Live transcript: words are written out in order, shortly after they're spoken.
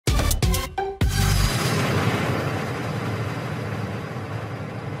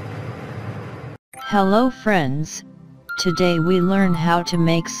Hello friends, today we learn how to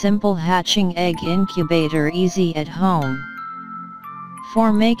make simple hatching egg incubator easy at home.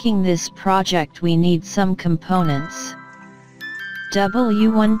 For making this project we need some components.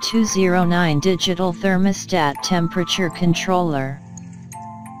 W1209 digital thermostat temperature controller.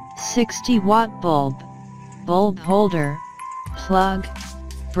 60 watt bulb, bulb holder, plug,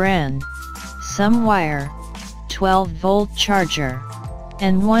 brand, some wire, 12 volt charger,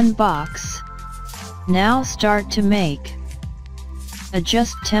 and one box. Now start to make.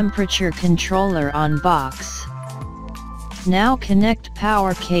 Adjust temperature controller on box. Now connect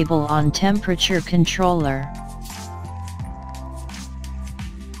power cable on temperature controller.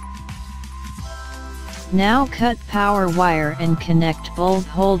 Now cut power wire and connect bulb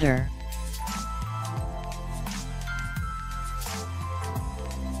holder.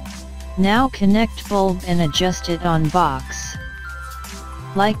 Now connect bulb and adjust it on box.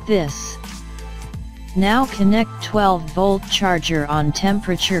 Like this. Now connect 12 volt charger on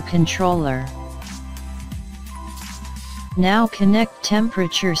temperature controller. Now connect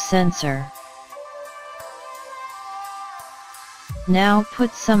temperature sensor. Now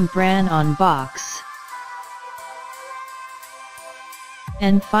put some bran on box.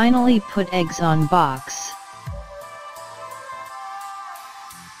 And finally put eggs on box.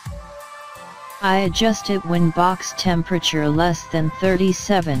 I adjust it when box temperature less than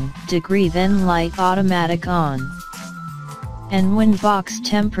 37 degrees then light automatic on. And when box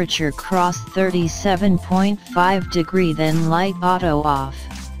temperature cross 37.5 degrees then light auto off.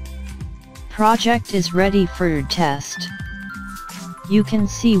 Project is ready for test. You can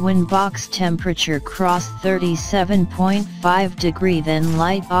see when box temperature cross 37.5 degrees then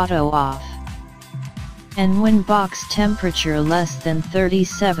light auto off. And when box temperature less than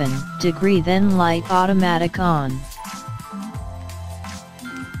 37 degrees then light automatic on.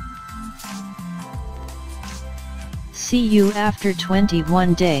 See you after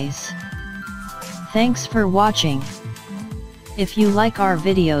 21 days. Thanks for watching. If you like our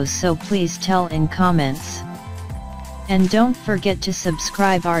videos so please tell in comments. And don't forget to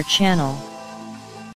subscribe our channel.